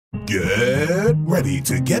Get ready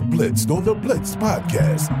to get blitzed on the Blitzed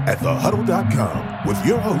podcast at thehuddle.com with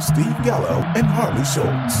your hosts Steve Gallo and Harley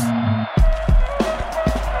Schultz.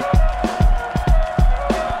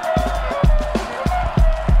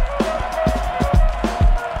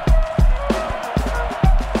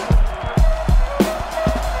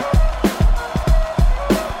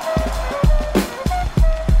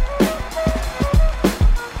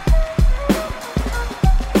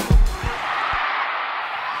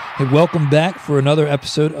 Hey, welcome back for another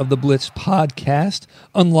episode of the Blitz podcast.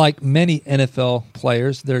 Unlike many NFL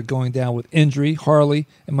players, they're going down with injury. Harley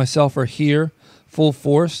and myself are here, full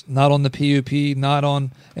force, not on the PUP, not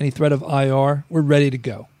on any threat of IR. We're ready to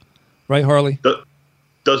go. Right, Harley?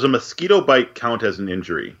 Does a mosquito bite count as an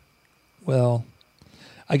injury? Well,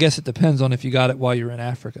 I guess it depends on if you got it while you're in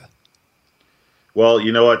Africa. Well,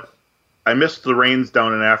 you know what? I missed the rains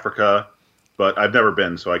down in Africa, but I've never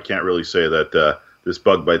been, so I can't really say that this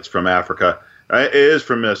bug bite's from Africa. It is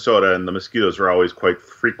from Minnesota, and the mosquitoes are always quite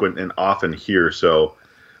frequent and often here. So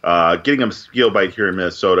getting a mosquito bite here in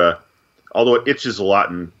Minnesota, although it itches a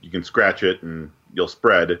lot and you can scratch it and you'll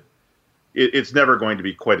spread, it's never going to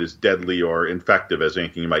be quite as deadly or infective as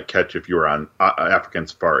anything you might catch if you were on African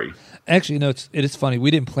safari. Actually, it is funny.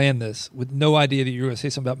 We didn't plan this with no idea that you were going to say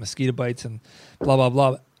something about mosquito bites and blah, blah,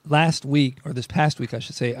 blah. Last week, or this past week, I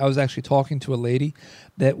should say, I was actually talking to a lady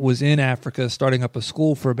that was in Africa starting up a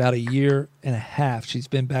school for about a year and a half. She's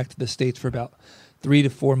been back to the States for about 3 to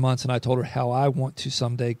 4 months, and I told her how I want to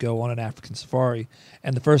someday go on an African safari.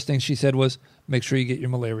 And the first thing she said was, make sure you get your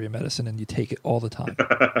malaria medicine and you take it all the time.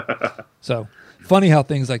 So, funny how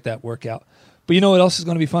things like that work out. But you know what else is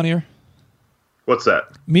going to be funnier? What's that?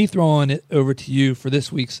 Me throwing it over to you for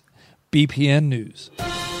this week's B.P.N. news.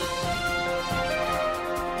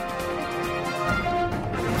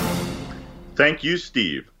 Thank you,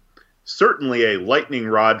 Steve. Certainly a lightning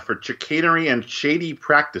rod for chicanery and shady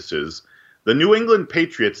practices, the New England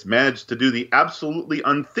Patriots managed to do the absolutely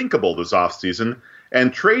unthinkable this offseason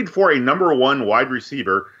and trade for a number one wide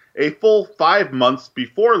receiver a full 5 months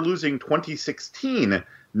before losing 2016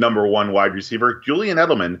 number one wide receiver Julian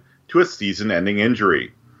Edelman to a season-ending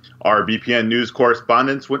injury. Our BPN news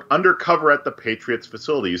correspondents went undercover at the Patriots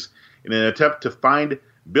facilities in an attempt to find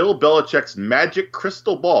Bill Belichick's magic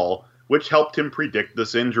crystal ball, which helped him predict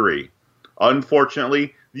this injury.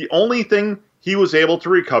 Unfortunately, the only thing he was able to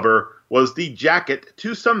recover was the jacket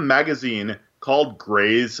to some magazine called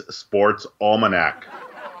Gray's Sports Almanac.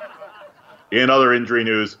 In other injury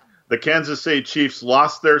news, the Kansas City Chiefs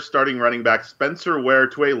lost their starting running back Spencer Ware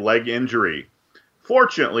to a leg injury.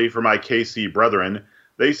 Fortunately for my KC brethren,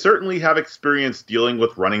 they certainly have experience dealing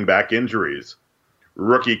with running back injuries.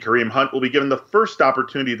 Rookie Kareem Hunt will be given the first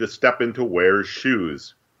opportunity to step into Ware's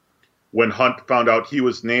shoes. When Hunt found out he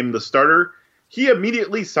was named the starter, he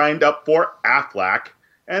immediately signed up for Aflac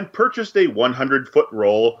and purchased a 100-foot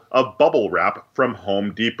roll of bubble wrap from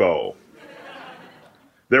Home Depot.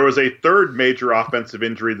 There was a third major offensive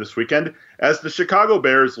injury this weekend as the Chicago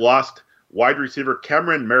Bears lost wide receiver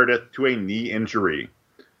Cameron Meredith to a knee injury.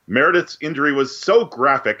 Meredith's injury was so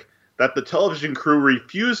graphic that the television crew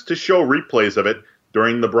refused to show replays of it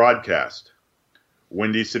during the broadcast.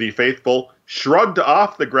 Windy City faithful shrugged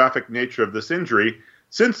off the graphic nature of this injury,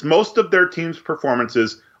 since most of their team's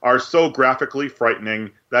performances are so graphically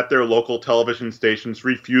frightening that their local television stations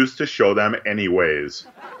refuse to show them anyways.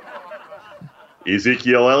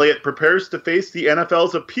 Ezekiel Elliott prepares to face the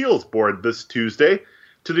NFL's appeals board this Tuesday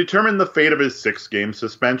to determine the fate of his 6-game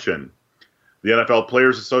suspension. The NFL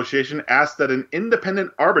Players Association asked that an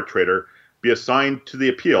independent arbitrator be assigned to the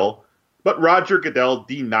appeal, but Roger Goodell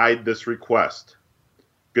denied this request.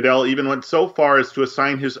 Goodell even went so far as to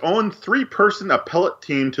assign his own 3-person appellate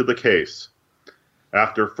team to the case.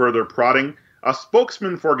 After further prodding, a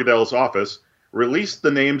spokesman for Goodell's office released the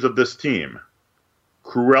names of this team: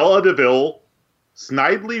 Cruella de Vil,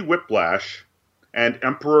 Snidely Whiplash, and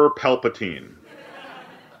Emperor Palpatine.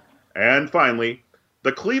 And finally,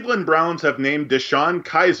 the Cleveland Browns have named Deshaun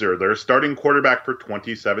Kaiser their starting quarterback for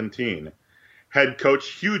 2017. Head coach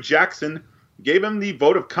Hugh Jackson gave him the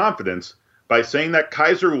vote of confidence by saying that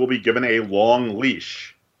Kaiser will be given a long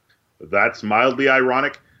leash. That's mildly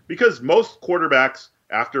ironic because most quarterbacks,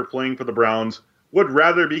 after playing for the Browns, would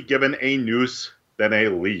rather be given a noose than a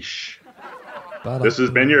leash. This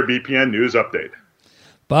has been your BPN News Update.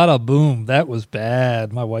 Bada boom. That was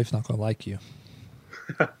bad. My wife's not going to like you.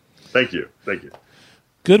 Thank you.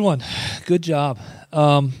 Good one. Good job.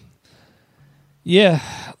 Yeah,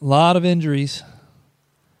 a lot of injuries.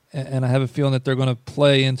 And I have a feeling that they're going to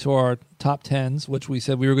play into our top 10s, which we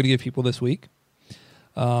said we were going to give people this week.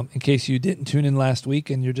 In case you didn't tune in last week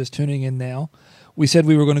and you're just tuning in now, we said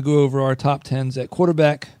we were going to go over our top 10s at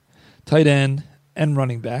quarterback, tight end, and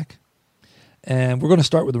running back. And we're going to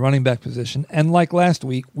start with the running back position. And like last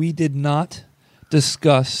week, we did not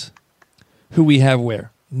discuss who we have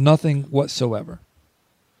where. Nothing whatsoever.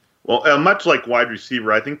 Well, much like wide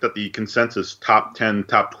receiver, I think that the consensus top 10,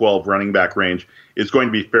 top 12 running back range is going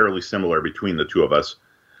to be fairly similar between the two of us.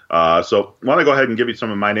 So I want to go ahead and give you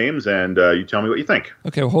some of my names, and you tell me what you think.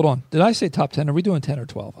 Okay, well, hold on. Did I say top 10? Are we doing 10 or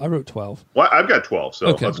 12? I wrote 12. Well, I've got 12, so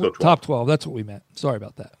okay, let's go 12. Top 12, that's what we meant. Sorry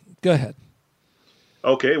about that. Go ahead.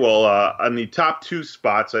 Okay, well, on the top two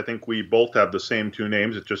spots, I think we both have the same two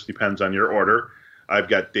names. It just depends on your order. I've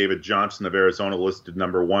got David Johnson of Arizona listed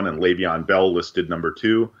number 1 and Le'Veon Bell listed number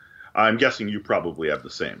 2. I'm guessing you probably have the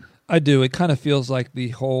same. I do. It kind of feels like the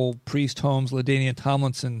whole Priest Holmes, LaDainian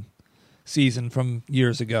Tomlinson season from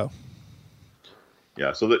years ago.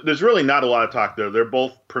 Yeah, so there's really not a lot of talk there. They're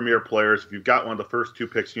both premier players. If you've got one of the first 2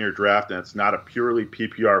 picks in your draft and it's not a purely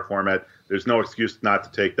PPR format, there's no excuse not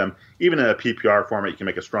to take them. Even in a PPR format, you can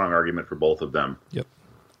make a strong argument for both of them. Yep,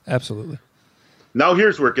 absolutely. Now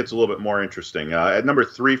here's where it gets a little bit more interesting. At number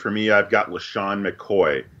 3 for me, I've got LaShawn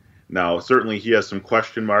McCoy. Now, certainly he has some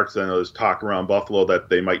question marks. I know there's talk around Buffalo that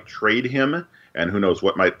they might trade him, and who knows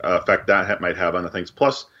what might effect that might have on the things.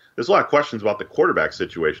 Plus, there's a lot of questions about the quarterback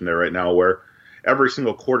situation there right now, where every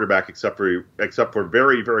single quarterback except for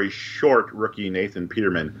very, very short rookie Nathan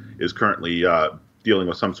Peterman is currently dealing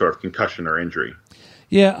with some sort of concussion or injury.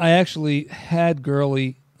 Yeah, I actually had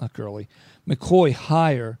McCoy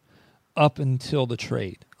higher up until the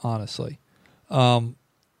trade, honestly.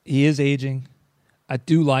 He is aging. I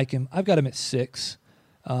do like him. I've got him at 6.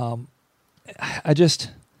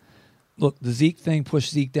 Look, the Zeke thing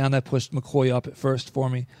pushed Zeke down. That pushed McCoy up at first for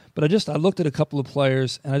me. But I looked at a couple of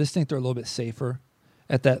players, and I just think they're a little bit safer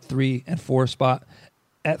at that 3 and 4 spot.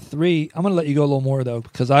 At 3, I'm going to let you go a little more, though,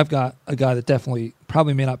 because I've got a guy that definitely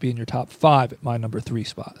probably may not be in your top 5 at my number 3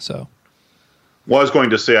 spot. So, well, I was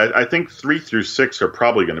going to say, I think 3 through 6 are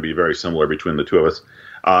probably going to be very similar between the two of us.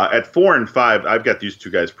 At 4 and 5, I've got these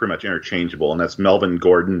two guys pretty much interchangeable, and that's Melvin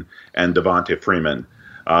Gordon and Devontae Freeman.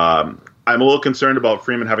 I'm a little concerned about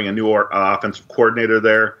Freeman having a new offensive coordinator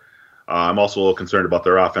there. I'm also a little concerned about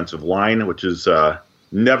their offensive line, which has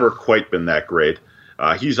never quite been that great.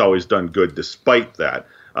 He's always done good despite that.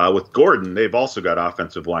 With Gordon, they've also got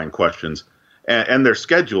offensive line questions, and their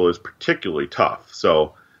schedule is particularly tough.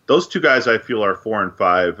 So those two guys I feel are 4 and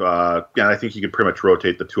 5, and I think you could pretty much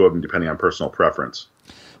rotate the two of them depending on personal preference.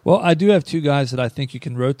 Well, I do have 2 guys that I think you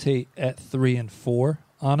can rotate at 3 and 4,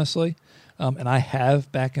 honestly, and I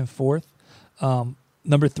have back and forth.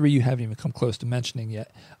 Number 3, you haven't even come close to mentioning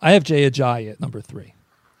yet. I have Jay Ajayi at number 3.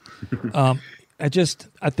 I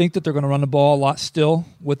think that they're going to run the ball a lot still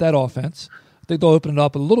with that offense. I think they'll open it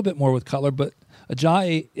up a little bit more with Cutler, but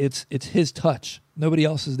Ajayi, it's his touch. Nobody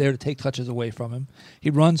else is there to take touches away from him. He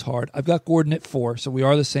runs hard. I've got Gordon at 4, so we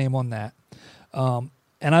are the same on that.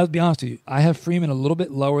 And I'll be honest with you, I have Freeman a little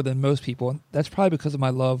bit lower than most people, and that's probably because of my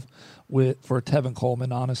love for Tevin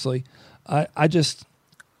Coleman, honestly. I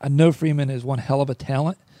know Freeman is one hell of a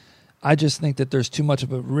talent. I just think that there's too much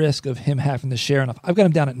of a risk of him having to share enough. I've got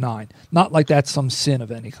him down at 9. Not like that's some sin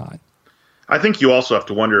of any kind. I think you also have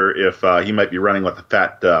to wonder if he might be running with a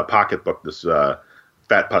fat pocketbook, this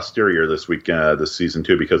fat posterior this week, this season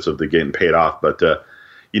too, because of the getting paid off. But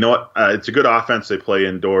you know what? It's a good offense. They play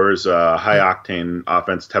indoors, high-octane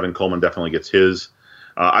offense. Tevin Coleman definitely gets his.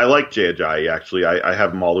 I like Jay Ajayi, actually. I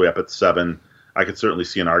have him all the way up at 7. I could certainly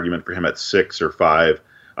see an argument for him at 6 or 5.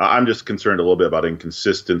 I'm just concerned a little bit about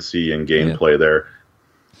inconsistency in gameplay there.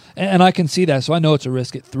 And I can see that, so I know it's a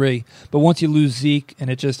risk at 3. But once you lose Zeke and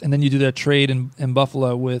then you do that trade in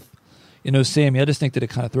Buffalo with, Sammy, I just think that it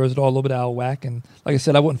kind of throws it all a little bit out of whack. And like I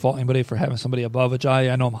said, I wouldn't fault anybody for having somebody above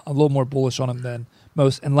Ajayi. I know I'm a little more bullish on him than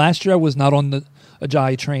most. And last year I was not on the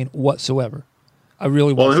Ajayi train whatsoever. I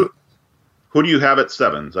really wasn't. Well, who do you have at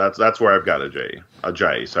 7? That's where I've got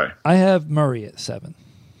Ajayi. Sorry. I have Murray at 7.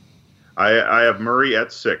 I have Murray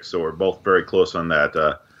at 6, so we're both very close on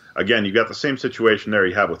that. Again, you've got the same situation there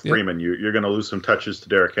you have with Freeman. Yep. You're going to lose some touches to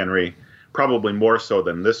Derrick Henry, probably more so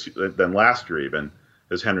than last year even,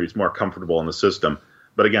 as Henry's more comfortable in the system.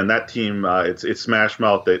 But again, that team, it's smash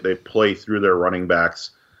mouth. They play through their running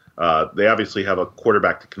backs. They obviously have a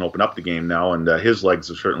quarterback that can open up the game now, and his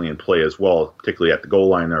legs are certainly in play as well, particularly at the goal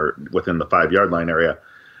line or within the 5-yard line area.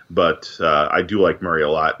 But I do like Murray a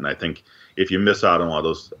lot, and I think if you miss out on one of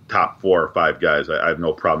those top 4 or 5 guys, I have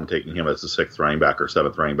no problem taking him as the 6th running back or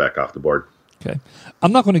 7th running back off the board. Okay.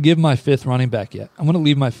 I'm not going to give my 5th running back yet. I'm going to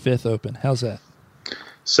leave my 5th open. How's that?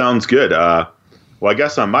 Sounds good. Well, I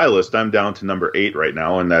guess on my list, I'm down to number 8 right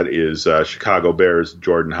now, and that is Chicago Bears'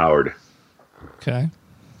 Jordan Howard. Okay.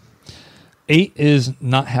 8 is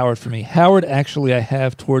not Howard for me. Howard, actually, I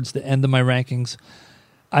have towards the end of my rankings.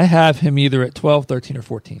 I have him either at 12, 13, or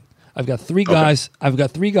 14. I've got three guys. I've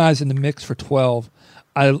got 3 guys in the mix for 12.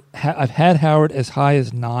 I've had Howard as high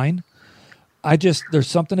as 9. There's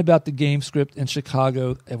something about the game script in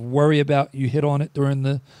Chicago I worry about. You hit on it during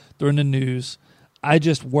the news. I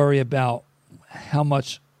just worry about how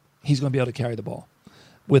much he's going to be able to carry the ball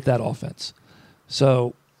with that offense.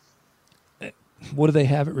 So what do they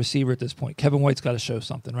have at receiver at this point? Kevin White's got to show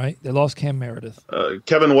something, right? They lost Cam Meredith.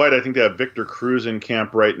 Kevin White, I think they have Victor Cruz in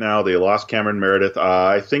camp right now. They lost Cameron Meredith.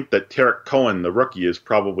 I think that Tarek Cohen, the rookie, is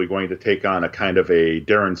probably going to take on a kind of a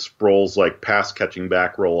Darren Sproles-like pass-catching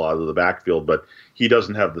back roll out of the backfield, but he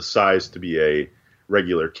doesn't have the size to be a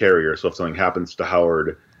regular carrier. So if something happens to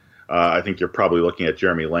Howard, I think you're probably looking at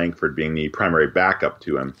Jeremy Langford being the primary backup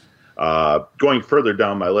to him. Going further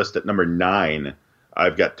down my list at number 9,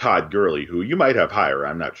 I've got Todd Gurley, who you might have higher.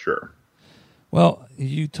 I'm not sure. Well,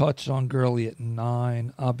 you touched on Gurley at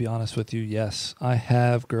 9. I'll be honest with you. Yes, I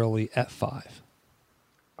have Gurley at 5.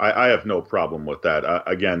 I have no problem with that.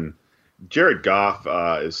 Again, Jared Goff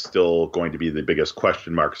is still going to be the biggest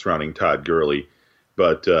question mark surrounding Todd Gurley.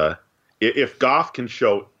 But if Goff can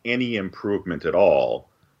show any improvement at all,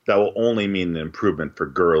 that will only mean an improvement for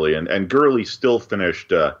Gurley. And Gurley still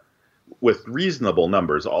finished with reasonable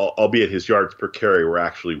numbers, albeit his yards per carry were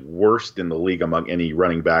actually worst in the league among any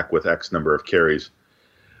running back with X number of carries.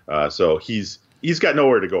 So he's got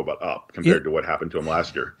nowhere to go but up compared to what happened to him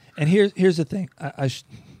last year. And here's the thing.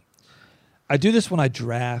 I do this when I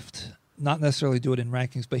draft, not necessarily do it in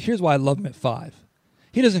rankings, but here's why I love him at 5.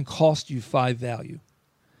 He doesn't cost you 5 value.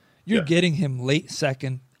 You're getting him late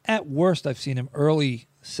second. At worst, I've seen him early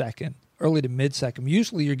second. Early to mid second.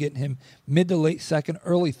 Usually you're getting him mid to late second,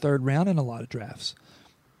 early third round in a lot of drafts.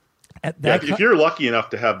 If you're lucky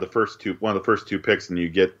enough to have one of the first two picks, and you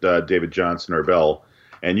get David Johnson or Bell,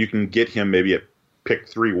 and you can get him maybe at pick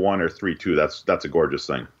 3-1 or 3-2, that's a gorgeous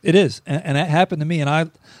thing. It is, and that happened to me, and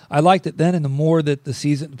I liked it then. And the more that the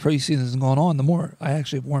preseason has gone on, the more I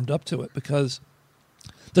actually warmed up to it. Because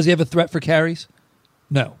does he have a threat for carries?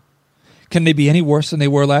 No. Can they be any worse than they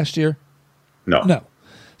were last year? No.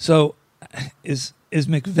 So is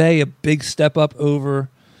McVay a big step up over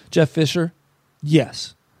Jeff Fisher?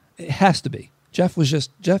 Yes, it has to be. Jeff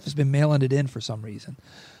has been mailing it in for some reason.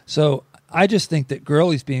 So I just think that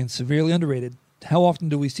Gurley's being severely underrated. How often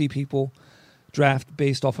do we see people draft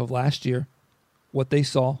based off of last year, what they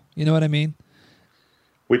saw? You know what I mean?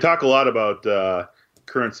 We talk a lot about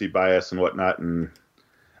currency bias and whatnot, and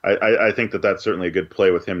I think that's certainly a good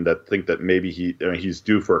play with him. That think that maybe he's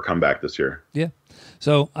due for a comeback this year. Yeah.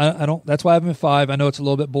 So I don't. That's why I have him at 5. I know it's a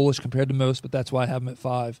little bit bullish compared to most, but that's why I have him at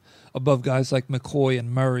 5 above guys like McCoy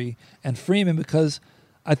and Murray and Freeman, because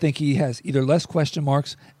I think he has either less question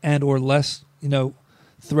marks and or less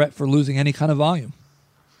threat for losing any kind of volume.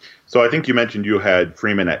 So I think you mentioned you had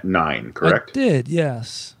Freeman at 9, correct? I did,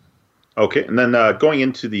 yes. Okay, and then going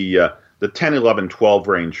into the 10, 11, 12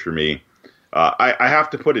 range for me, I have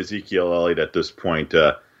to put Ezekiel Elliott at this point.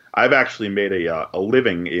 I've actually made a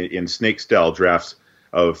living in snake-style drafts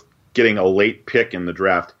of getting a late pick in the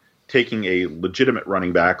draft, taking a legitimate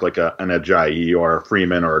running back like an Ajayi or a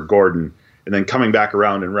Freeman or a Gordon, and then coming back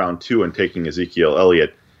around in round 2 and taking Ezekiel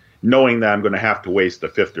Elliott, knowing that I'm going to have to waste a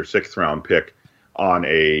 5th or 6th round pick on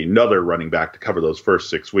another running back to cover those first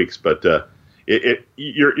 6 weeks. But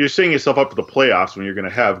you're setting yourself up for the playoffs when you're going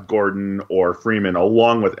to have Gordon or Freeman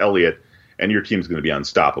along with Elliott, and your team's going to be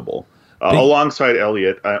unstoppable. Alongside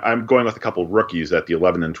Elliott, I'm going with a couple of rookies at the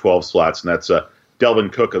 11 and 12 slots, and that's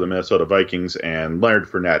Delvin Cook of the Minnesota Vikings and Leonard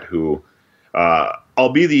Fournette, who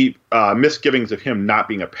I'll be the misgivings of him not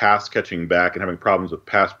being a pass-catching back and having problems with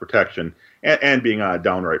pass protection and being on a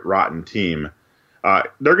downright rotten team.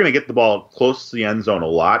 They're going to get the ball close to the end zone a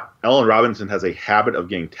lot. Allen Robinson has a habit of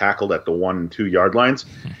getting tackled at the 1 and 2 yard lines,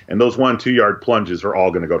 and those 1 and 2 yard plunges are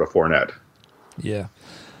all going to go to Fournette. Yeah.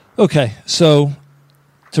 Okay, so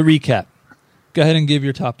to recap, go ahead and give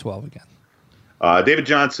your top 12 again. David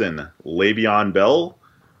Johnson, Le'Veon Bell,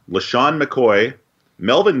 LaShawn McCoy,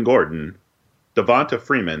 Melvin Gordon, Devonta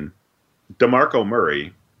Freeman, DeMarco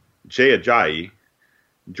Murray, Jay Ajayi,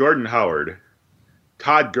 Jordan Howard,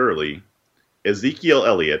 Todd Gurley, Ezekiel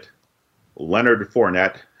Elliott, Leonard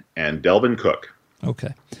Fournette, and Delvin Cook.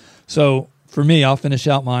 Okay. So for me, I'll finish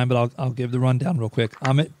out mine, but I'll give the rundown real quick.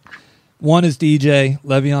 I'm at 1 is DJ,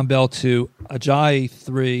 Le'Veon Bell 2, Ajayi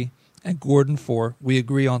 3, and Gordon 4. We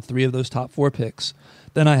agree on 3 of those top 4 picks.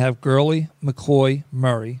 Then I have Gurley, McCoy,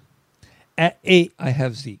 Murray. At 8, I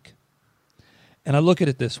have Zeke. And I look at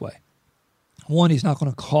it this way. 1, he's not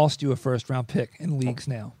going to cost you a first-round pick in leagues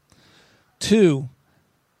now. Two,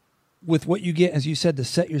 with what you get, as you said, to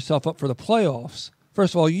set yourself up for the playoffs,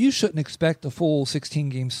 first of all, you shouldn't expect a full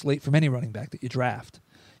 16-game slate from any running back that you draft.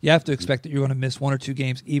 You have to expect that you're going to miss 1 or 2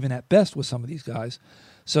 games, even at best, with some of these guys.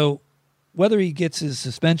 So whether he gets his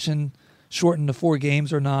suspension shortened to 4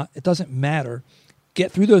 games or not, it doesn't matter.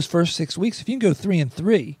 Get through those first 6 weeks. If you can go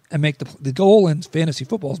 3-3 and make the goal in fantasy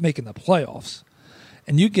football is making the playoffs,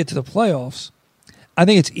 and you get to the playoffs, I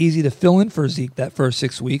think it's easy to fill in for Zeke that first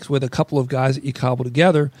 6 weeks with a couple of guys that you cobble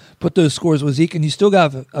together, put those scores with Zeke, and you still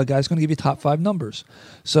got a guy who's going to give you top 5 numbers.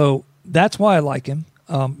 So that's why I like him.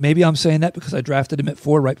 Maybe I'm saying that because I drafted him at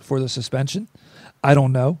 4 right before the suspension. I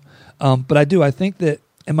don't know. But I do. I think that,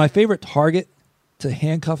 and my favorite target to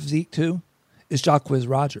handcuff Zeke to is Jacquizz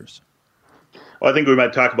Rodgers. Well, I think we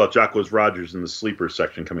might talk about Jacquizz Rodgers in the sleeper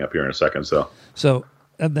section coming up here in a second. So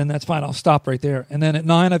and then that's fine. I'll stop right there. And then at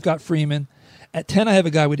 9, I've got Freeman. At 10, I have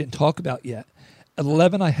a guy we didn't talk about yet. At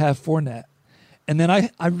 11, I have Fournette. And then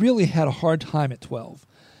I really had a hard time at 12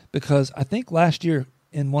 because I think last year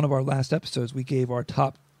in one of our last episodes, we gave our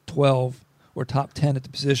top 12 or top 10 at the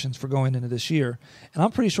positions for going into this year. And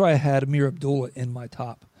I'm pretty sure I had Amir Abdullah in my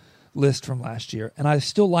top list from last year. And I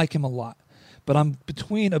still like him a lot. But I'm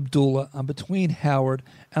between Abdullah, I'm between Howard,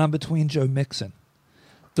 and I'm between Joe Mixon.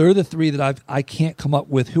 They're the 3 that I can't come up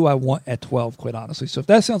with who I want at 12, quite honestly. So if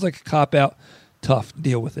that sounds like a cop-out, tough,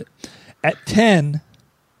 deal with it. At 10,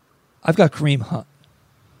 I've got Kareem Hunt.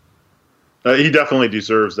 He definitely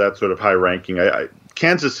deserves that sort of high ranking.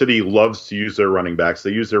 Kansas City loves to use their running backs.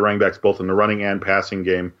 They use their running backs both in the running and passing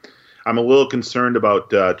game. I'm a little concerned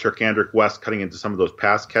about Charkandrick West cutting into some of those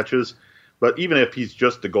pass catches. But even if he's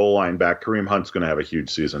just a goal line back, Kareem Hunt's going to have a huge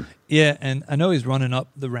season. Yeah, and I know he's running up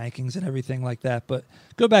the rankings and everything like that, but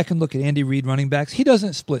go back and look at Andy Reid running backs. He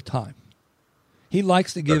doesn't split time. He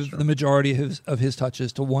likes to give the majority of his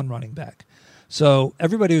touches to one running back. So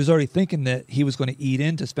everybody was already thinking that he was going to eat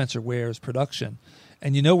into Spencer Ware's production.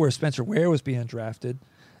 And you know where Spencer Ware was being drafted.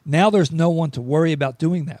 Now there's no one to worry about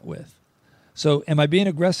doing that with. So am I being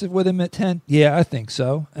aggressive with him at 10? Yeah, I think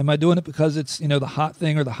so. Am I doing it because it's, the hot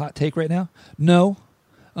thing or the hot take right now? No.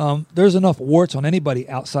 There's enough warts on anybody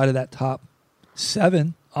outside of that top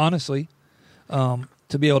 7, honestly,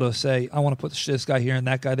 to be able to say, I want to put this guy here and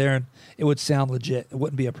that guy there, and it would sound legit. It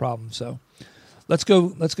wouldn't be a problem. So let's go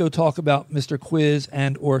talk about Mr. Quiz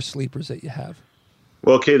and or sleepers that you have.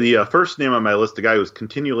 Well, okay, the first name on my list, the guy who's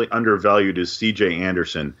continually undervalued, is C.J.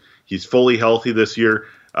 Anderson. He's fully healthy this year.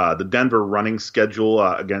 The Denver running schedule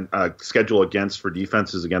against for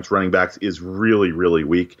defenses against running backs is really, really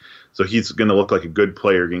weak. So he's going to look like a good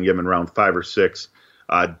player. Going to give him around 5 or 6.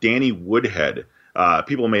 Danny Woodhead.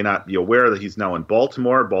 People may not be aware that he's now in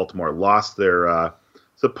Baltimore. Baltimore lost their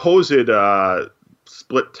supposed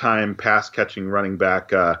split-time pass-catching running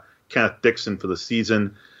back Kenneth Dixon for the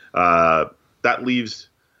season. That leaves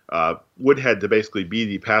Woodhead to basically be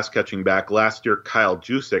the pass-catching back. Last year, Kyle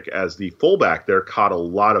Juszczyk, as the fullback there, caught a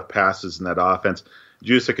lot of passes in that offense.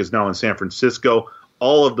 Juszczyk is now in San Francisco.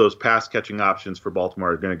 All of those pass-catching options for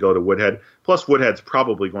Baltimore are going to go to Woodhead. Plus, Woodhead's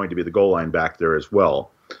probably going to be the goal line back there as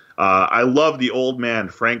well. I love the old man,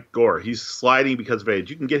 Frank Gore. He's sliding because of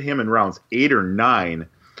age. You can get him in rounds 8 or 9.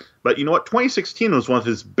 But you know what? 2016 was one of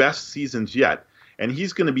his best seasons yet. And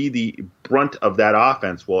he's going to be the brunt of that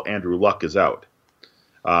offense while Andrew Luck is out.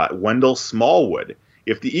 Wendell Smallwood.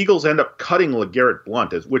 If the Eagles end up cutting LeGarrette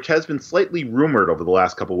Blount, which has been slightly rumored over the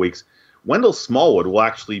last couple of weeks, Wendell Smallwood will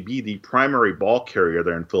actually be the primary ball carrier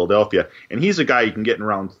there in Philadelphia. And he's a guy you can get in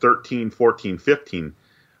around 13, 14, 15.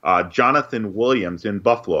 Jonathan Williams in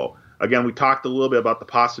Buffalo. Again, we talked a little bit about the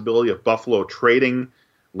possibility of Buffalo trading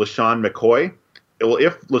LaShawn McCoy. Well,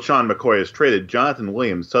 if LaShawn McCoy is traded, Jonathan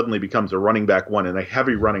Williams suddenly becomes a running back 1 in a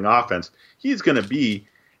heavy running offense. He's going to be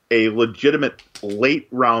a legitimate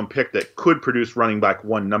late-round pick that could produce running back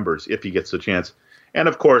 1 numbers if he gets the chance. And,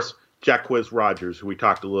 of course, Jacquizz Rodgers, who we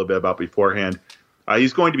talked a little bit about beforehand.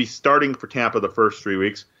 He's going to be starting for Tampa the first 3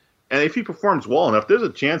 weeks. And if he performs well enough, there's a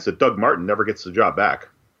chance that Doug Martin never gets the job back.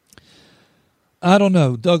 I don't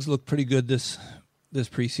know. Doug's looked pretty good this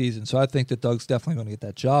preseason, so I think that Doug's definitely going to get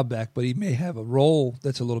that job back, but he may have a role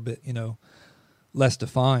that's a little bit, less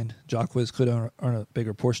defined. Jacquizz could earn a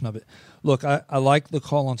bigger portion of it. Look, I like the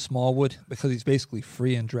call on Smallwood because he's basically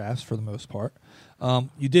free in drafts for the most part.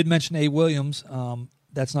 You did mention A. Williams.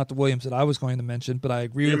 That's not the Williams that I was going to mention, but I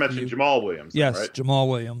agree with you. You mentioned Jamal Williams. Yes, right? Jamal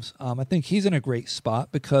Williams. I think he's in a great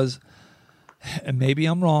spot because, and maybe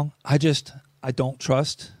I'm wrong, I don't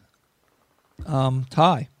trust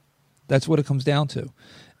Ty. That's what it comes down to.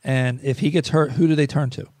 And if he gets hurt, who do they turn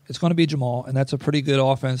to? It's going to be Jamal, and that's a pretty good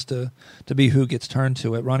offense to be who gets turned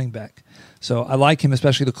to at running back. So I like him,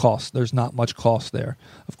 especially the cost. There's not much cost there.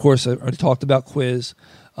 Of course, I already talked about Quiz.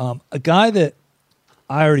 A guy that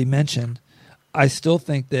I already mentioned, I still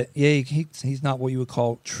think that, he's not what you would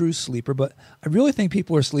call true sleeper, but I really think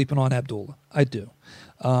people are sleeping on Abdullah. I do.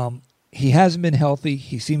 He hasn't been healthy.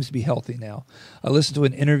 He seems to be healthy now. I listened to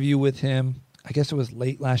an interview with him. I guess it was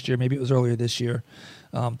late last year. Maybe it was earlier this year.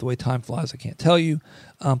 The way time flies, I can't tell you.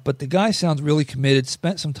 But the guy sounds really committed,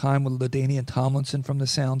 spent some time with LaDainian Tomlinson from the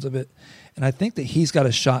sounds of it. And I think that he's got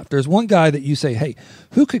a shot. If there's one guy that you say, hey,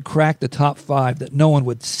 who could crack the top 5 that no one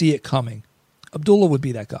would see it coming? Abdullah would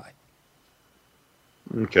be that guy.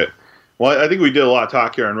 Okay. Well, I think we did a lot of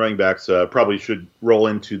talk here on running backs. Probably should roll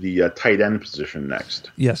into the tight end position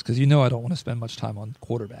next. Yes, because I don't want to spend much time on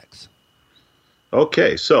quarterbacks.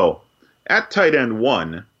 Okay, so at tight end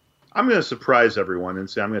 1, I'm going to surprise everyone and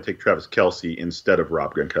say I'm going to take Travis Kelce instead of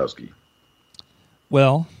Rob Gronkowski.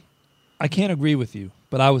 Well, I can't agree with you,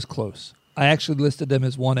 but I was close. I actually listed them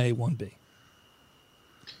as 1A, 1B.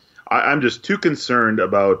 I'm just too concerned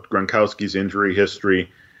about Gronkowski's injury history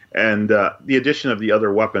and the addition of the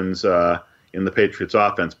other weapons in the Patriots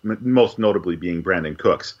offense, most notably being Brandon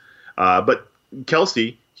Cooks. But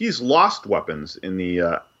Kelce, he's lost weapons in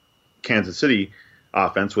the Kansas City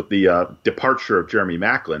offense with the departure of Jeremy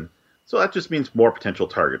Maclin. So that just means more potential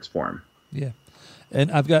targets for him. Yeah.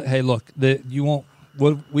 And I've got,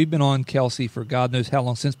 we've been on Kelce for God knows how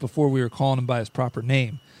long, since before we were calling him by his proper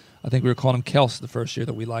name. I think we were calling him Kels the first year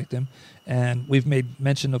that we liked him. And we've made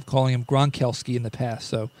mention of calling him Gronkowski in the past.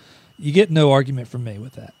 So you get no argument from me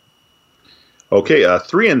with that. Okay,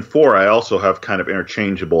 3 and 4 I also have kind of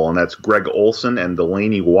interchangeable, and that's Greg Olsen and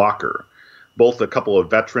Delaney Walker. Both a couple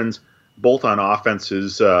of veterans, both on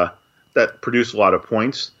offenses that produce a lot of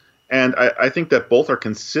points. And I think that both are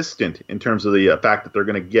consistent in terms of the fact that they're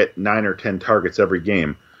going to get 9 or 10 targets every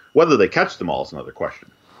game. Whether they catch them all is another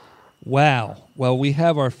question. Wow. Well, we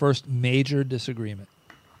have our first major disagreement.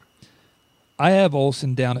 I have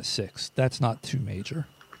Olsen down at 6. That's not too major.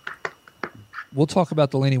 We'll talk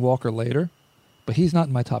about Delaney Walker later, but he's not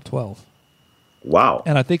in my top 12. Wow.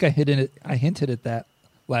 And I think I hinted at that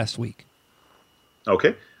last week.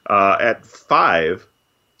 Okay. At 5,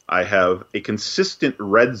 I have a consistent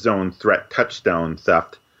red zone threat touchdown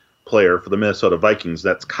theft player for the Minnesota Vikings.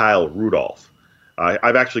 That's Kyle Rudolph.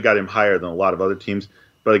 I've actually got him higher than a lot of other teams.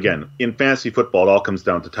 But again, in fantasy football, it all comes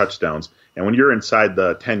down to touchdowns. And when you're inside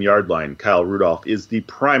the 10-yard line, Kyle Rudolph is the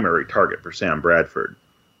primary target for Sam Bradford.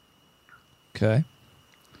 Okay.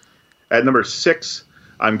 At number 6,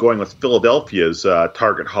 I'm going with Philadelphia's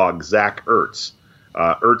target hog, Zach Ertz.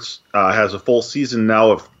 Ertz has a full season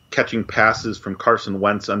now of catching passes from Carson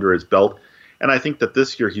Wentz under his belt. And I think that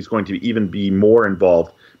this year he's going to even be more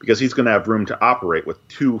involved because he's going to have room to operate with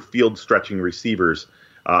 2 field-stretching receivers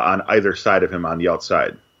on either side of him on the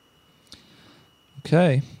outside.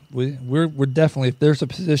 Okay. We're definitely, if there's a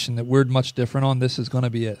position that we're much different on, this is going to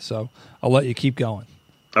be it. So I'll let you keep going.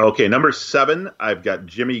 Okay, number 7, I've got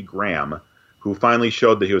Jimmy Graham, who finally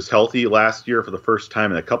showed that he was healthy last year for the first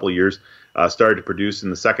time in a couple of years. Started to produce in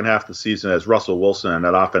the second half of the season as Russell Wilson and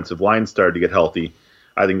that offensive line started to get healthy.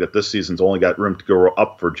 I think that this season's only got room to go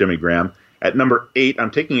up for Jimmy Graham. At number 8,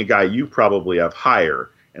 I'm taking a guy you probably have higher,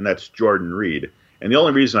 and that's Jordan Reed. And the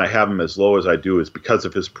only reason I have him as low as I do is because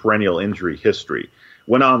of his perennial injury history.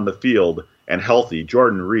 When on the field and healthy,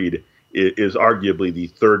 Jordan Reed is arguably the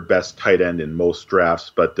 3rd best tight end in most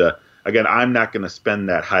drafts. But again, I'm not going to spend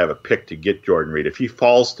that high of a pick to get Jordan Reed. If he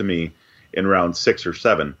falls to me in round 6 or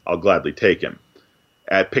 7, I'll gladly take him.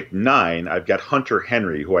 At pick 9, I've got Hunter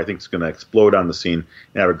Henry, who I think is going to explode on the scene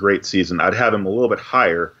and have a great season. I'd have him a little bit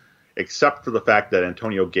higher, except for the fact that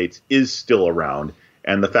Antonio Gates is still around,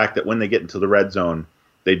 and the fact that when they get into the red zone,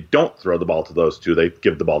 they don't throw the ball to those two. They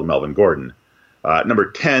give the ball to Melvin Gordon.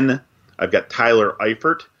 Number 10, I've got Tyler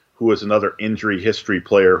Eifert, who is another injury history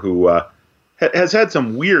player who has had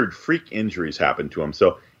some weird freak injuries happen to him.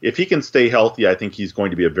 So if he can stay healthy, I think he's going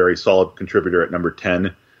to be a very solid contributor at number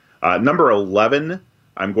 10. Number 11,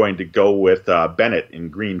 I'm going to go with Bennett in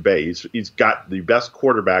Green Bay. He's got the best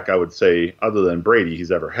quarterback, I would say, other than Brady,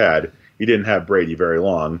 he's ever had. He didn't have Brady very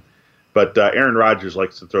long. But Aaron Rodgers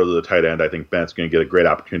likes to throw to the tight end. I think Bennett's going to get a great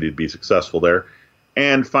opportunity to be successful there.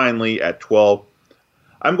 And finally, at 12,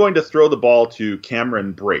 I'm going to throw the ball to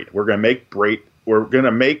Cameron Brate. We're going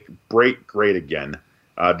to make Brate great again.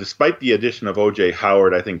 Despite the addition of O.J.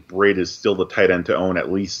 Howard, I think Brate is still the tight end to own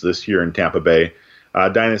at least this year in Tampa Bay.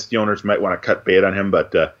 Dynasty owners might want to cut bait on him,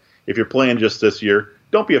 but if you're playing just this year,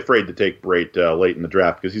 don't be afraid to take Brate late in the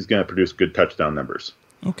draft because he's going to produce good touchdown numbers.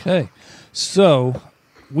 Okay. So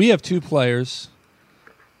we have two players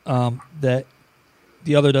that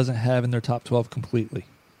the other doesn't have in their top 12 completely.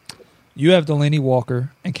 You have Delaney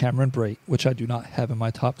Walker and Cameron Brate, which I do not have in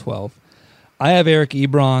my top 12. I have Eric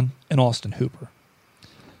Ebron and Austin Hooper.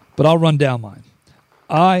 But I'll run down mine.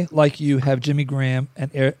 I, like you, have Jimmy Graham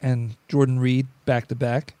and Jordan Reed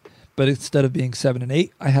back-to-back, but instead of being 7 and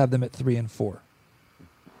 8, I have them at 3 and 4.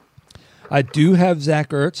 I do have Zach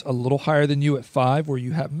Ertz a little higher than you at 5, where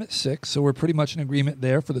you have him at 6, so we're pretty much in agreement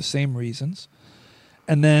there for the same reasons.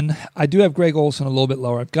 And then I do have Greg Olsen a little bit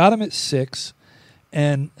lower. I've got him at 6,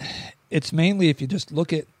 and it's mainly if you just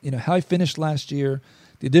look at how he finished last year,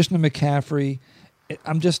 the addition of McCaffrey.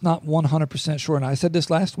 I'm just not 100% sure, and I said this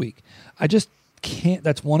last week. I just can't.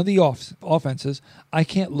 That's one of the offenses I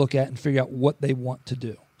can't look at and figure out what they want to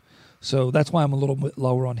do. So that's why I'm a little bit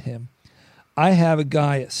lower on him. I have a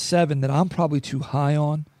guy at 7 that I'm probably too high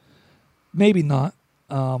on. Maybe not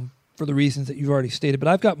for the reasons that you've already stated, but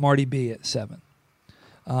I've got Marty B at 7.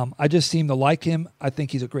 I just seem to like him. I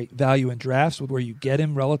think he's a great value in drafts with where you get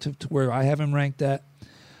him relative to where I have him ranked at.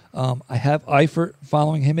 I have Eifert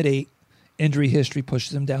following him at 8. Injury history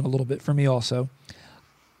pushes him down a little bit for me also.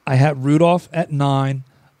 I have Rudolph at 9.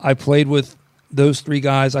 I played with those 3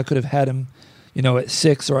 guys. I could have had him, at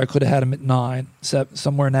 6, or I could have had him at 9,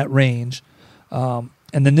 somewhere in that range. And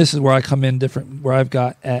then this is where I come in different, where I've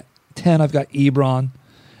got at 10, I've got Ebron,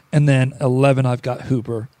 and then 11, I've got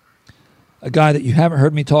Hooper. A guy that you haven't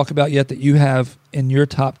heard me talk about yet that you have in your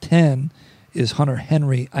top 10 is Hunter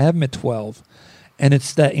Henry. I have him at 12, and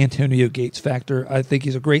it's that Antonio Gates factor. I think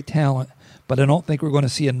he's a great talent, but I don't think we're going to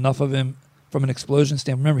see enough of him from an explosion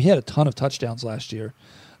standpoint. Remember, he had a ton of touchdowns last year.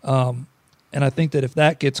 And I think that if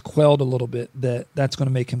that gets quelled a little bit, that's going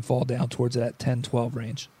to make him fall down towards that 10-12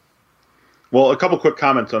 range. Well, a couple quick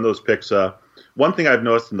comments on those picks. One thing I've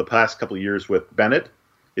noticed in the past couple of years with Bennett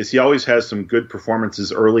is he always has some good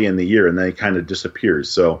performances early in the year, and then he kind of disappears.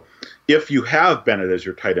 So if you have Bennett as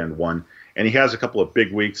your tight end 1, and he has a couple of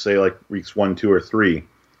big weeks, say like weeks 1, 2, or 3,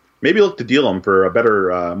 maybe look to deal him for a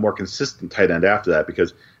better, more consistent tight end after that,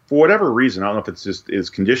 because for whatever reason, I don't know if it's just his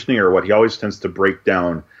conditioning or what, he always tends to break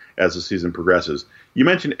down as the season progresses. You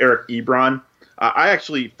mentioned Eric Ebron. I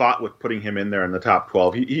actually thought with putting him in there in the top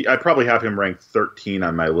 12. I probably have him ranked 13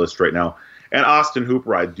 on my list right now. And Austin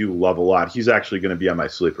Hooper I do love a lot. He's actually going to be on my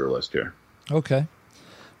sleeper list here. Okay.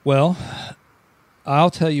 Well, I'll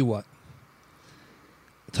tell you what.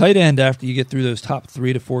 Tight end, after you get through those top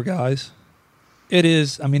 3 to 4 guys,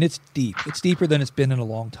 it's deep. It's deeper than it's been in a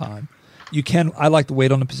long time. I like to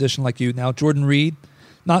wait on a position like you. Now, Jordan Reed,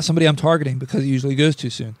 not somebody I'm targeting because he usually goes too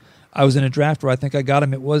soon. I was in a draft where I think I got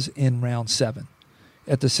him. It was in round 7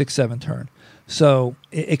 at the 6-7 turn. So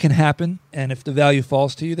it can happen, and if the value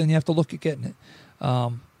falls to you, then you have to look at getting it.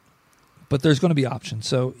 But there's going to be options.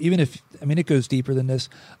 So even if, it goes deeper than this,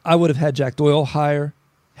 I would have had Jack Doyle higher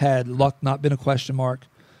had Luck not been a question mark.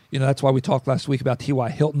 That's why we talked last week about T.Y.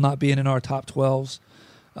 Hilton not being in our top 12s,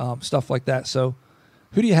 stuff like that. So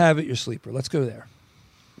who do you have at your sleeper? Let's go there.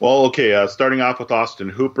 Well, okay, starting off with Austin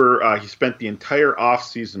Hooper. He spent the entire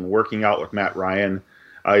offseason working out with Matt Ryan.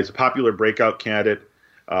 He's a popular breakout candidate.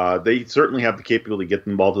 They certainly have the capability to get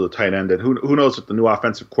the ball to the tight end, and who knows what the new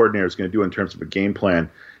offensive coordinator is going to do in terms of a game plan.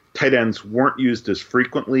 Tight ends weren't used as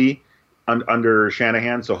frequently under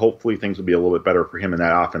Shanahan, so hopefully things will be a little bit better for him in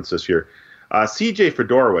that offense this year. C.J.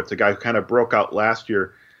 Fedorowicz, a guy who kind of broke out last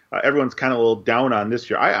year, everyone's kind of a little down on this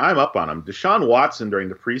year. I'm up on him. Deshaun Watson during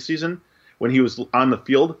the preseason, when he was on the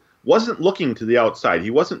field, wasn't looking to the outside. He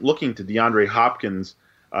wasn't looking to DeAndre Hopkins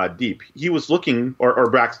deep. He was looking, or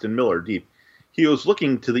Braxton Miller deep. He was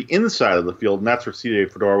looking to the inside of the field, and that's where C.J.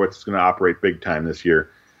 Fedorowicz is going to operate big time this year.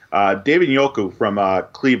 David Njoku from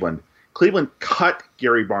Cleveland. Cleveland cut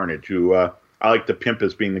Gary Barnidge, who I like to pimp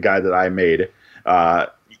as being the guy that I made.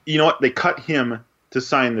 You know what? They cut him to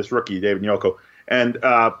sign this rookie, David Njoku. And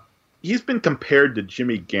he's been compared to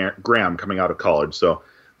Jimmy Graham coming out of college. So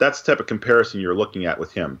that's the type of comparison you're looking at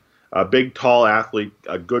with him. A big, tall athlete,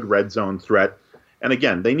 a good red zone threat. And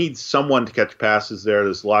again, they need someone to catch passes there.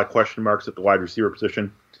 There's a lot of question marks at the wide receiver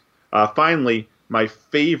position. Finally, my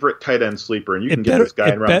favorite tight end sleeper, and you can get this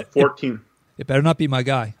guy in round 14. It better not be my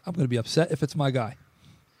guy. I'm going to be upset if it's my guy.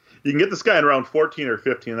 You can get this guy in round 14 or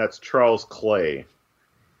 15, and that's Charles Clay.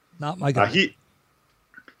 Not my guy. He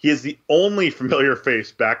is the only familiar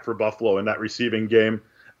face back for Buffalo in that receiving game.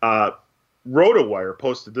 RotoWire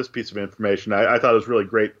posted this piece of information. I thought it was really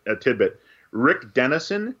great, a tidbit. Rick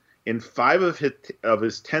Dennison, in 5 of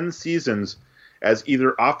his 10 seasons as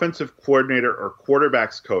either offensive coordinator or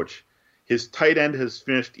quarterbacks coach, his tight end has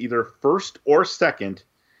finished either first or second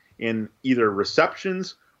in either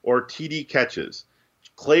receptions or TD catches.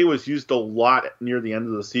 Clay was used a lot near the end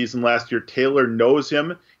of the season last year. Taylor knows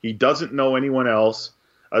him. He doesn't know anyone else.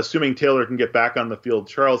 Assuming Taylor can get back on the field,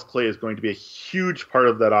 Charles Clay is going to be a huge part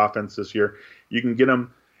of that offense this year. You can get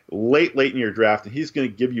him late in your draft, and he's going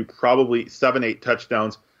to give you probably 7-8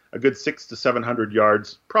 touchdowns, a good 600 to 700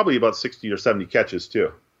 yards, probably about 60 or 70 catches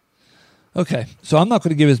too. Okay, so I'm not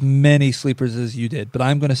going to give as many sleepers as you did, but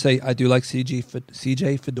I'm going to say I do like CJ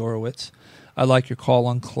Fedorowicz. I like your call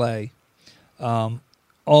on Clay.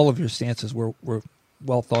 All of your stances were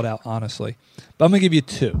well thought out, honestly. But I'm going to give you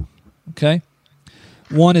two, okay?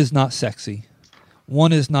 One is not sexy.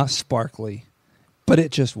 One is not sparkly, but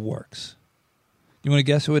it just works. You want to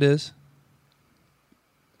guess who it is?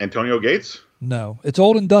 Antonio Gates? No. It's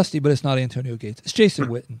old and dusty, but it's not Antonio Gates. It's Jason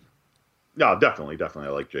Witten. No, definitely. I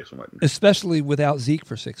like Jason Witten. Especially without Zeke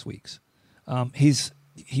for 6 weeks.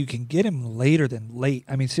 You can get him later than late.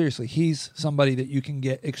 I mean, seriously, he's somebody that you can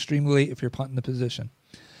get extremely late if you're punting the position.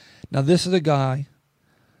 Now, this is a guy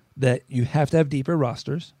that you have to have deeper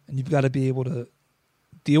rosters, and you've got to be able to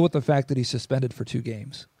deal with the fact that he's suspended for 2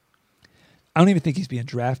 games. I don't even think he's being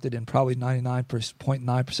drafted in probably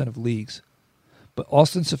 99.9% of leagues. But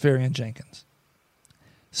Austin Seferian-Jenkins,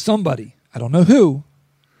 somebody, I don't know who,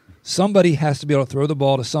 somebody has to be able to throw the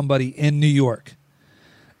ball to somebody in New York.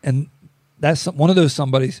 And that's one of those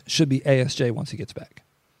somebodies should be ASJ once he gets back.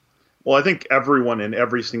 Well, I think everyone in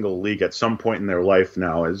every single league at some point in their life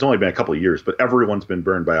now, it's only been a couple of years, but everyone's been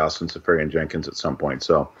burned by Austin Seferian-Jenkins at some point.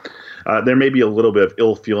 So there may be a little bit of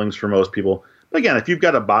ill feelings for most people. But again, if you've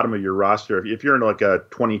got a bottom of your roster, if you're in like a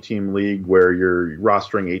 20-team league where you're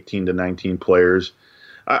rostering 18 to 19 players,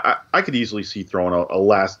 I could easily see throwing a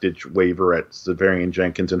last-ditch waiver at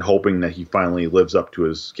Seferian-Jenkins and hoping that he finally lives up to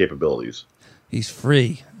his capabilities. He's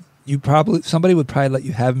free. Somebody would probably let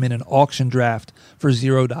you have him in an auction draft for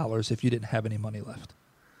 $0 if you didn't have any money left.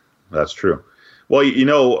 That's true. Well,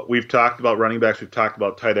 we've talked about running backs, we've talked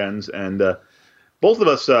about tight ends, and both of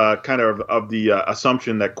us kind of the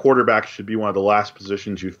assumption that quarterback should be one of the last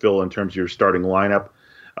positions you fill in terms of your starting lineup.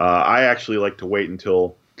 I actually like to wait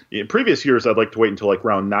until in previous years. I'd like to wait until like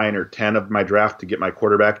round 9 or 10 of my draft to get my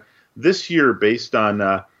quarterback. This year, based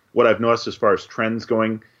on what I've noticed as far as trends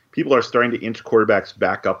going, people are starting to inch quarterbacks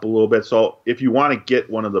back up a little bit. So if you want to get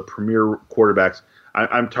one of the premier quarterbacks,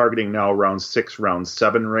 I'm targeting now around 6, round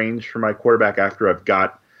 7 range for my quarterback after I've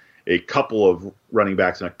got a couple of running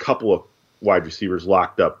backs and a couple of wide receivers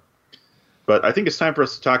locked up. But I think it's time for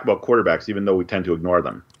us to talk about quarterbacks, even though we tend to ignore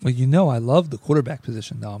them. Well, I love the quarterback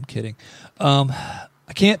position. No, I'm kidding.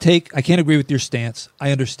 I can't agree with your stance.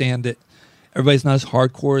 I understand it. Everybody's not as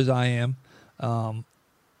hardcore as I am.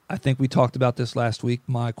 I think we talked about this last week.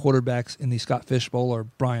 My quarterbacks in the Scott Fish Bowl are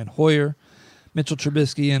Brian Hoyer, Mitchell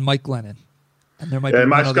Trubisky, and Mike Glennon. And there might be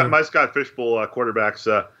my Scott Fish Bowl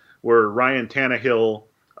quarterbacks were Ryan Tannehill,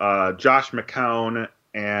 Josh McCown,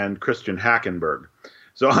 and Christian Hackenberg.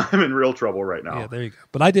 So I'm in real trouble right now. Yeah, there you go.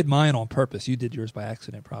 But I did mine on purpose. You did yours by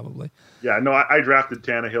accident, probably. Yeah, no, I drafted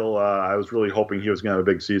Tannehill. I was really hoping he was going to have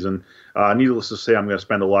a big season. Needless to say, I'm going to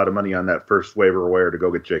spend a lot of money on that first waiver wire to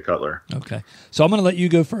go get Jay Cutler. Okay. So I'm going to let you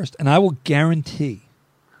go first, and I'm going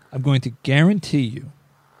to guarantee you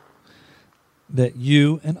that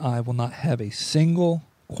you and I will not have a single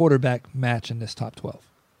quarterback match in this top 12.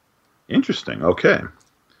 Interesting. Okay.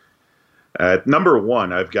 At number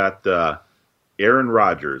 1, I've got Aaron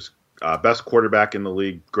Rodgers, best quarterback in the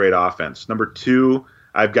league, great offense. Number 2,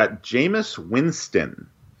 I've got Jameis Winston,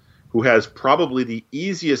 who has probably the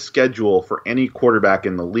easiest schedule for any quarterback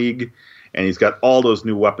in the league, and he's got all those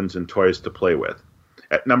new weapons and toys to play with.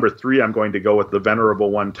 At number 3, I'm going to go with the venerable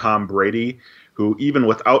one, Tom Brady, who even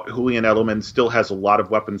without Julian Edelman still has a lot of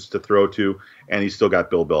weapons to throw to, and he's still got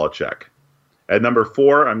Bill Belichick. At number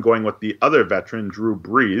 4, I'm going with the other veteran, Drew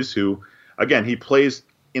Brees, who, again, he plays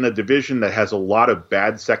in a division that has a lot of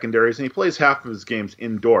bad secondaries, and he plays half of his games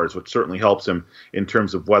indoors, which certainly helps him in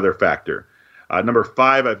terms of weather factor. Number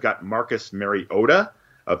 5, I've got Marcus Mariota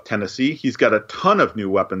of Tennessee. He's got a ton of new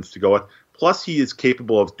weapons to go with, plus he is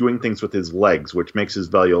capable of doing things with his legs, which makes his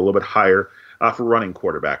value a little bit higher for running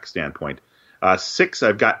quarterback standpoint. 6,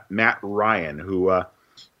 I've got Matt Ryan, who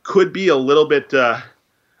could be a little bit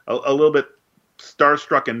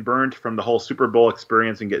starstruck and burned from the whole Super Bowl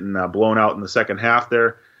experience and getting blown out in the second half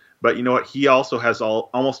there. But you know what? He also has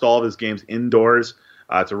almost all of his games indoors.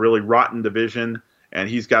 It's a really rotten division, and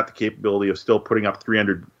he's got the capability of still putting up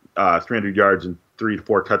 300 yards and 3 to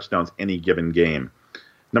 4 touchdowns any given game.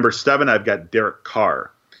 Number 7, I've got Derek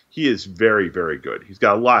Carr. He is very, very good. He's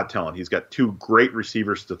got a lot of talent. He's got 2 great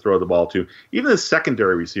receivers to throw the ball to. Even the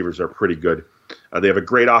secondary receivers are pretty good. They have a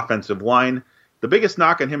great offensive line. The biggest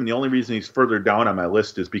knock on him, and the only reason he's further down on my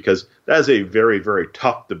list, is because that is a very, very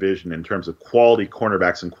tough division in terms of quality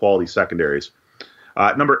cornerbacks and quality secondaries.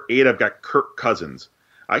 Number 8, I've got Kirk Cousins.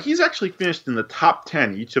 He's actually finished in the top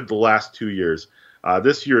 10 each of the last 2 years.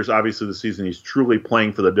 This year is obviously the season he's truly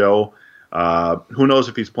playing for the dough. Who knows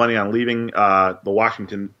if he's planning on leaving the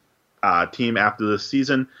Washington team after this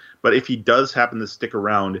season, but if he does happen to stick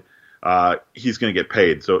around, he's going to get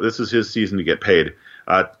paid. So this is his season to get paid.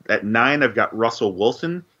 At 9, I've got Russell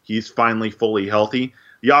Wilson. He's finally fully healthy.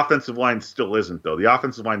 The offensive line still isn't, though. The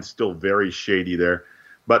offensive line is still very shady there,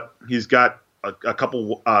 but he's got a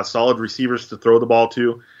couple solid receivers to throw the ball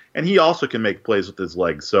to, and he also can make plays with his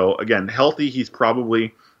legs. So, again, healthy, he's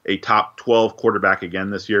probably a top 12 quarterback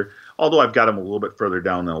again this year, although I've got him a little bit further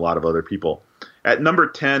down than a lot of other people. At number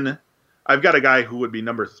 10, I've got a guy who would be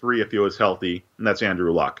number 3 if he was healthy, and that's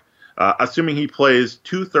Andrew Luck. Assuming he plays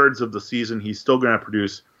 2/3 of the season, he's still going to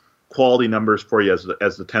produce quality numbers for you as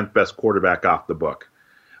the 10th best quarterback off the book.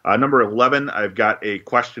 Number 11, I've got a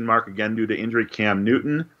question mark, again due to injury, Cam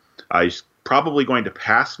Newton. He's probably going to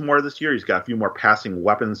pass more this year. He's got a few more passing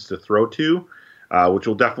weapons to throw to, which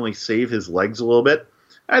will definitely save his legs a little bit.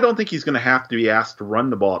 I don't think he's going to have to be asked to run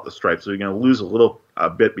the ball at the stripe, so you're going to lose a little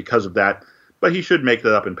bit because of that, but he should make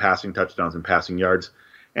that up in passing touchdowns and passing yards.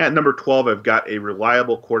 And at number 12, I've got a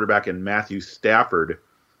reliable quarterback in Matthew Stafford,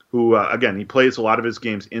 who, again, he plays a lot of his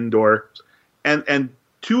games indoors, and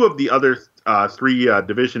 2 of the other 3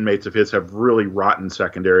 division mates of his have really rotten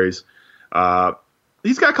secondaries.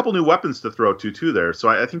 He's got a couple new weapons to throw to, too, there. So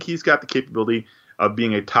I think he's got the capability of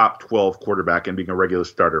being a top 12 quarterback and being a regular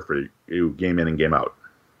starter for you game in and game out.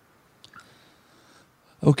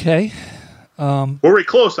 Okay. Were we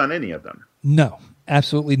close on any of them? No,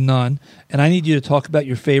 absolutely none. And I need you to talk about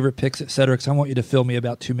your favorite picks, et cetera, because I want you to fill me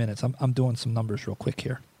about 2 minutes. I'm doing some numbers real quick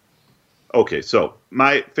here. Okay, so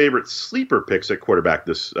my favorite sleeper picks at quarterback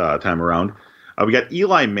this time around, we got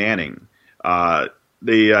Eli Manning.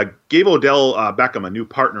 They gave Odell Beckham a new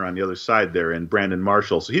partner on the other side there in Brandon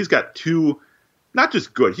Marshall. So he's got 2, not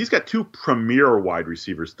just good, he's got 2 premier wide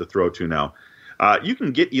receivers to throw to now. You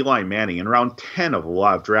can get Eli Manning in round 10 of a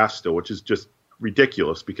lot of drafts still, which is just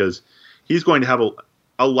ridiculous because he's going to have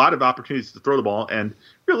a lot of opportunities to throw the ball. And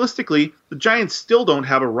realistically, the Giants still don't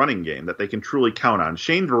have a running game that they can truly count on.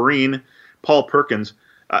 Shane Vereen, Paul Perkins,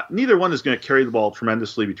 neither one is going to carry the ball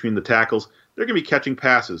tremendously between the tackles. They're going to be catching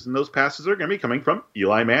passes, and those passes are going to be coming from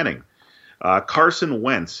Eli Manning. Carson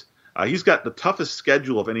Wentz, he's got the toughest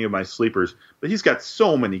schedule of any of my sleepers, but he's got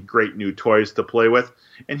so many great new toys to play with,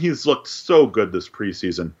 and he's looked so good this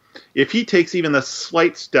preseason. If he takes even a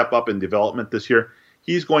slight step up in development this year,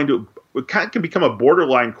 he's going to can become a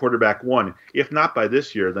borderline quarterback 1, if not by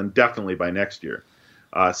this year, then definitely by next year.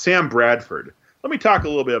 Sam Bradford. Let me talk a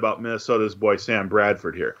little bit about Minnesota's boy Sam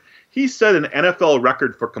Bradford here. He set an NFL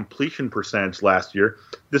record for completion percentage last year,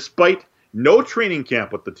 despite no training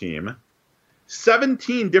camp with the team,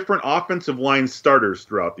 17 different offensive line starters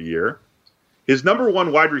throughout the year. His number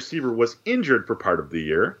 1 wide receiver was injured for part of the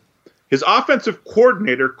year. His offensive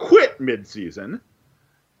coordinator quit midseason.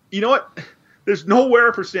 You know what? There's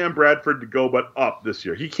nowhere for Sam Bradford to go but up this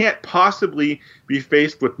year. He can't possibly be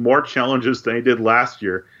faced with more challenges than he did last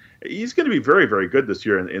year. He's going to be very, very good this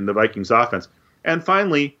year in the Vikings offense. And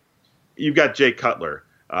finally, you've got Jay Cutler,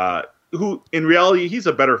 who in reality, he's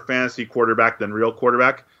a better fantasy quarterback than real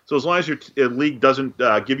quarterback. So as long as your league doesn't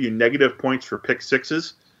give you negative points for pick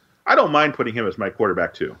sixes, I don't mind putting him as my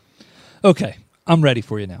quarterback too. Okay, I'm ready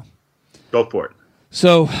for you now. Go for it.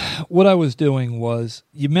 So what I was doing was,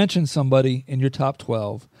 you mentioned somebody in your top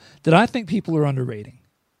 12 that I think people are underrating.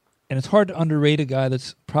 And it's hard to underrate a guy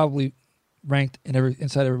that's probably ranked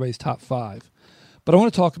inside everybody's top 5. But I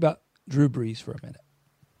want to talk about Drew Brees for a minute.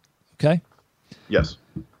 Okay? Yes.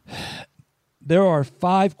 There are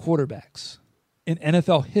 5 quarterbacks in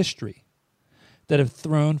NFL history that have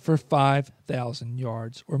thrown for 5,000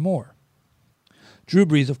 yards or more. Drew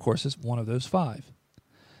Brees, of course, is one of those 5.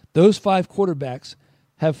 Those 5 quarterbacks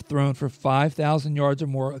have thrown for 5,000 yards or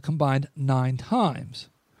more a combined 9 times.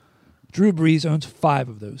 Drew Brees owns 5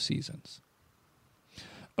 of those seasons.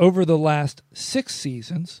 Over the last 6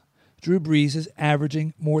 seasons, Drew Brees is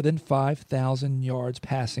averaging more than 5,000 yards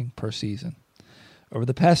passing per season. Over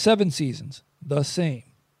the past 7 seasons, the same.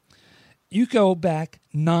 You go back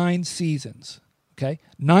 9 seasons, okay?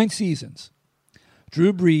 9 seasons.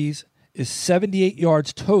 Drew Brees is 78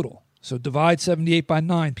 yards total. So divide 78 by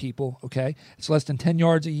 9, people, okay? It's less than 10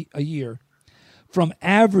 yards a year. From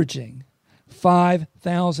averaging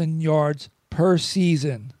 5,000 yards per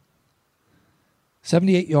season.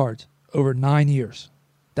 78 yards over 9 years.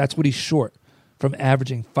 That's what he's short from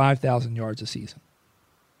averaging 5,000 yards a season.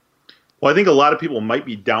 Well, I think a lot of people might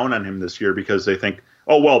be down on him this year because they think,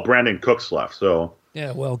 oh, well, Brandon Cook's left. So,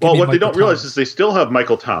 yeah, well, what they don't realize is they still have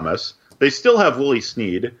Michael Thomas. They still have Willie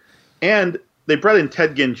Snead. And they brought in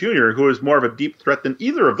Ted Ginn Jr., who is more of a deep threat than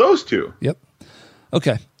either of those two. Yep.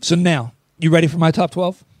 Okay, so now, you ready for my top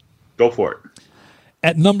 12? Go for it.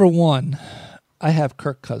 At number 1, I have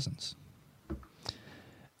Kirk Cousins.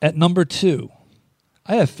 At number 2,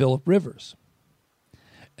 I have Phillip Rivers.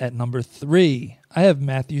 At number 3, I have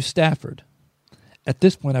Matthew Stafford. At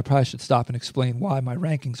this point, I probably should stop and explain why my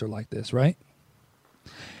rankings are like this, right?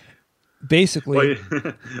 Basically,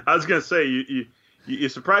 well, I was going to say, you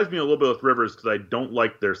surprised me a little bit with Rivers because I don't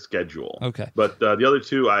like their schedule. Okay. But the other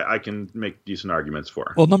two, I can make decent arguments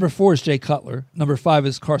for. Well, number 4 is Jay Cutler. Number 5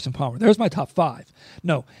 is Carson Palmer. There's my top 5.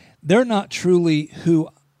 No, they're not truly who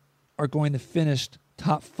are going to finish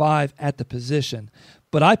top 5 at the position,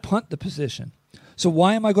 but I punt the position. So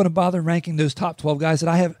why am I going to bother ranking those top 12 guys that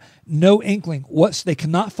I have no inkling? They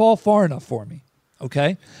cannot fall far enough for me,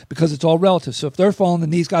 okay? Because it's all relative. So if they're falling,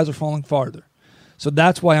 then these guys are falling farther. So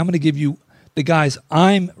that's why I'm going to give you the guys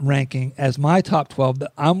I'm ranking as my top 12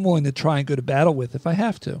 that I'm willing to try and go to battle with if I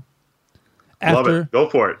have to. Love it. Go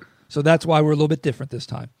for it. So that's why we're a little bit different this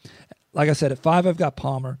time. Like I said, at 5, I've got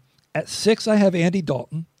Palmer. At 6, I have Andy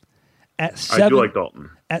Dalton. At 7, I do like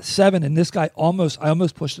Dalton. At 7, and this guy I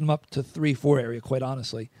almost pushed him up to 3-4 area, quite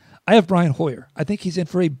honestly. I have Brian Hoyer. I think he's in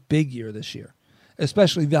for a big year this year,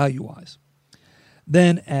 especially value-wise.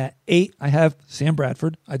 Then at 8, I have Sam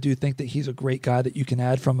Bradford. I do think that he's a great guy that you can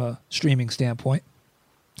add from a streaming standpoint.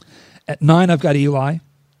 At 9, I've got Eli.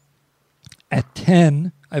 At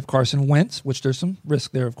 10, I have Carson Wentz, which there's some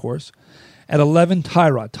risk there, of course. At 11,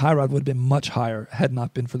 Tyrod. Tyrod would have been much higher had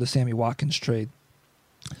not been for the Sammy Watkins trade.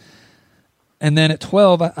 And then at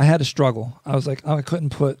 12, I had to struggle. I was like, I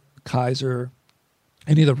couldn't put Kaiser,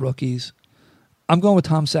 any of the rookies. I'm going with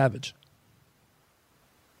Tom Savage.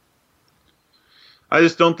 I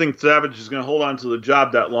just don't think Savage is going to hold on to the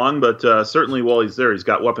job that long, but certainly while he's there, he's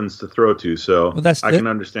got weapons to throw to, so I can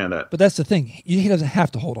understand that. But that's the thing. He doesn't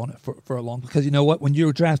have to hold on it for a long, because you know what? When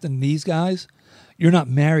you're drafting these guys, you're not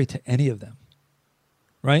married to any of them,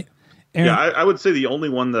 right? Aaron, yeah, I would say the only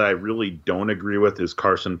one that I really don't agree with is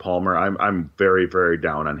Carson Palmer. I'm very, very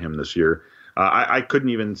down on him this year. I couldn't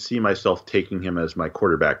even see myself taking him as my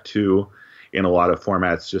quarterback 2 in a lot of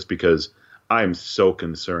formats just because I'm so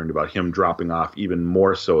concerned about him dropping off even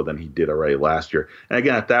more so than he did already last year. And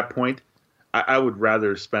again, at that point, I would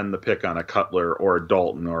rather spend the pick on a Cutler or a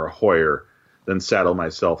Dalton or a Hoyer than saddle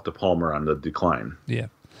myself to Palmer on the decline. Yeah.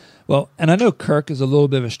 Well, and I know Kirk is a little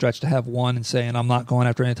bit of a stretch to have 1 and saying I'm not going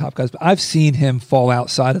after any top guys, but I've seen him fall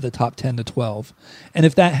outside of the top 10 to 12. And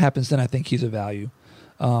if that happens, then I think he's a value.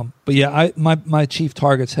 But yeah, my chief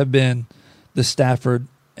targets have been the Stafford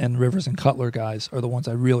and Rivers and Cutler guys are the ones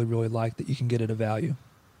I really, really like that you can get at a value.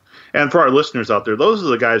 And for our listeners out there, those are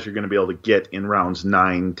the guys you're going to be able to get in rounds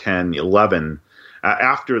 9, 10, 11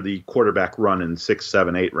 after the quarterback run in 6,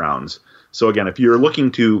 7, 8 rounds. So again, if you're looking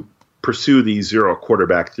to pursue the zero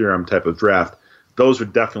quarterback theorem type of draft, those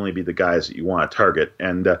would definitely be the guys that you want to target.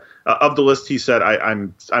 And of the list, he said,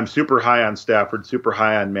 I'm super high on Stafford, super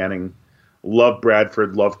high on Manning, love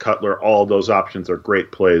Bradford, love Cutler. All of those options are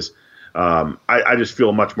great plays. I just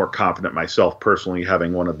feel much more confident myself personally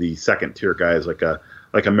having one of the second tier guys like a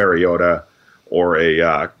Mariota or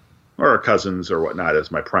a Cousins or whatnot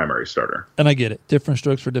as my primary starter. And I get it. Different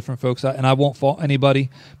strokes for different folks, and I won't fault anybody.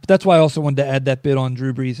 But that's why I also wanted to add that bit on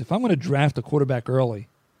Drew Brees. If I'm going to draft a quarterback early,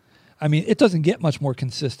 I mean, it doesn't get much more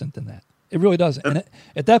consistent than that. It really doesn't. And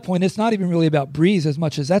at that point, it's not even really about Brees as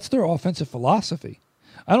much as that's their offensive philosophy.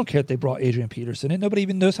 I don't care if they brought Adrian Peterson in. Nobody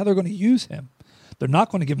even knows how they're going to use him. They're not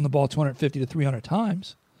going to give him the ball 250 to 300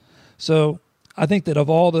 times. So I think that of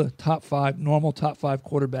all the normal top 5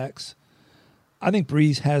 quarterbacks, I think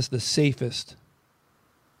Brees has the safest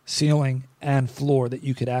ceiling and floor that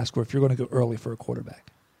you could ask for if you're going to go early for a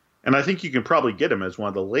quarterback. And I think you can probably get him as one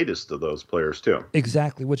of the latest of those players, too.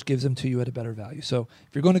 Exactly, which gives him to you at a better value. So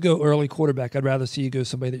if you're going to go early quarterback, I'd rather see you go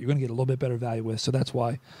somebody that you're going to get a little bit better value with. So that's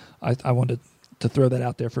why I wanted to throw that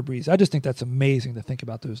out there for Brees. I just think that's amazing to think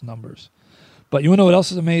about those numbers. But you want to know what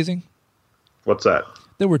else is amazing? What's that?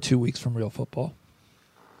 There were 2 weeks from real football.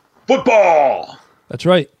 Football! That's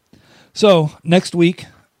right. So next week,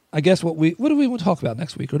 I guess what do we want to talk about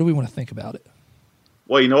next week, or do we want to think about it?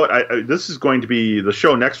 Well, you know what? This is going to be the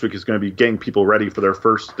show next week is going to be getting people ready for their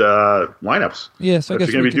first lineups. Yeah, so I guess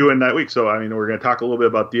we're going to be doing that week. So I mean, we're going to talk a little bit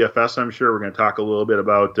about DFS. I'm sure we're going to talk a little bit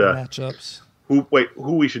about matchups. Who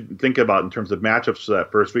we should think about in terms of matchups for that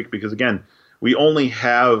first week, because again, we only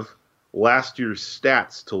have last year's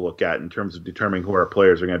stats to look at in terms of determining who our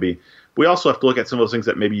players are going to be. We also have to look at some of those things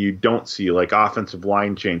that maybe you don't see, like offensive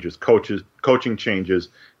line changes, coaching changes,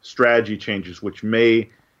 strategy changes, which may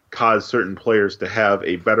cause certain players to have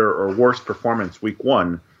a better or worse performance week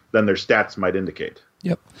one than their stats might indicate.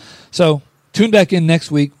 Yep. So tune back in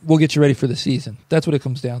next week. We'll get you ready for the season. That's what it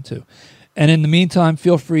comes down to. And in the meantime,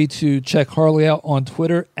 feel free to check Harley out on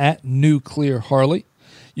Twitter at NewClearHarley.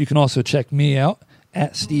 You can also check me out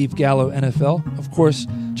at Steve Gallo NFL. Of course,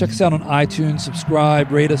 check us out on iTunes,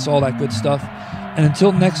 subscribe, rate us, all that good stuff. And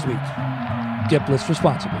until next week, get blitzed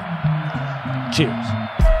responsibly. Cheers.